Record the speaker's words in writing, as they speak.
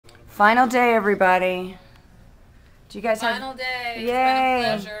Final day, everybody. Do you guys have... Final day.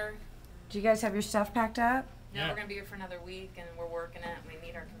 Yay. It's been a pleasure. Do you guys have your stuff packed up? No, we're going to be here for another week, and we're working it, and we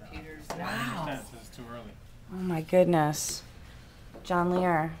need our computers. Wow. It's too early. Oh, my goodness. John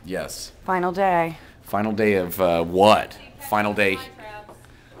Lear. Yes. Final day. Final day of what? Final day.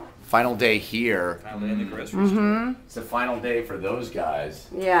 Final day here. Final day in the grocery store. It's the final day for those guys.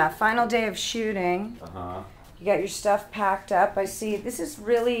 Yeah, final day of shooting. Uh-huh. You got your stuff packed up. I see. This is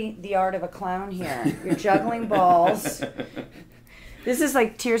really the art of a clown here. You're juggling balls. This is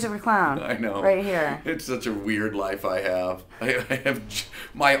like Tears of a Clown. I know. Right here. It's such a weird life I have.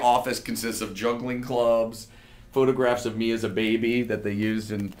 My office consists of juggling clubs, photographs of me as a baby that they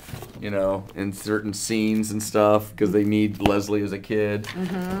used in, in certain scenes and stuff because they need Leslie as a kid.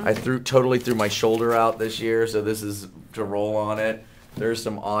 Mm-hmm. I totally threw my shoulder out this year, so this is to roll on it. There's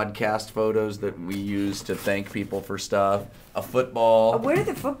some odd cast photos that we use to thank people for stuff. A football. Where did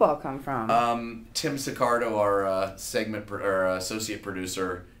the football come from? Tim Sicardo, our associate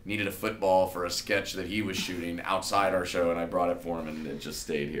producer, needed a football for a sketch that he was shooting outside our show, and I brought it for him, and it just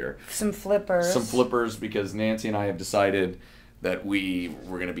stayed here. Some flippers. Some flippers, because Nancy and I have decided that we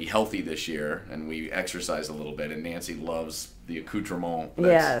were going to be healthy this year, and we exercise a little bit, and Nancy loves the accoutrement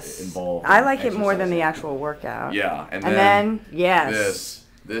that's involved. I like it more than the actual workout. Yeah, and then yes.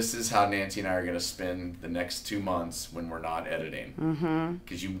 This is how Nancy and I are going to spend the next 2 months when we're not editing.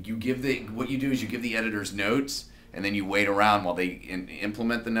 Because you give what you do is you give the editors notes, and then you wait around while they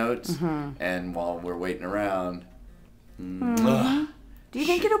implement the notes, and while we're waiting around. Do you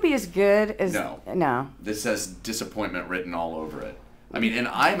think it'll be as good as... No. This has disappointment written all over it. I mean, and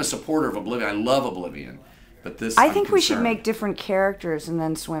I'm a supporter of Oblivion. I love Oblivion. But this, I think we should make different characters and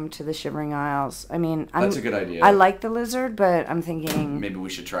then swim to the Shivering Isles. I mean, that's a good idea. I like the lizard, but I'm thinking... Maybe we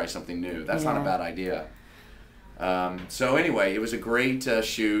should try something new. That's not a bad idea. So anyway, it was a great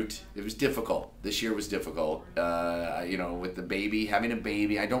shoot. It was difficult. This year was difficult. With the baby, having a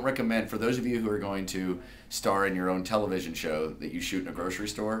baby. I don't recommend, for those of you who are going to star in your own television show that you shoot in a grocery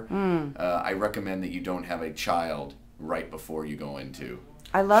store, I recommend that you don't have a child right before you go into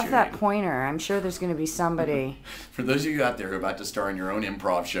I love shooting. that pointer. I'm sure there's going to be somebody. For those of you out there who are about to star in your own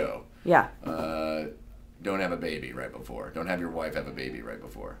improv show, don't have a baby right before. Don't have your wife have a baby right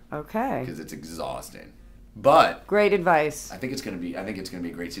before. Okay. Because it's exhausting. But great advice. I think it's gonna be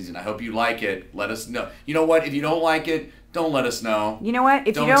a great season. I hope you like it. Let us know. You know what? If you don't like it, don't let us know. You know what?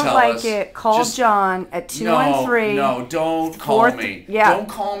 If you don't like it, call John at 213. No, don't call me. Yeah. Don't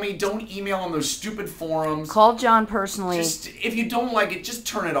call me. Don't email on those stupid forums. Call John personally. If you don't like it, just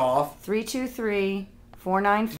turn it off. 323-494.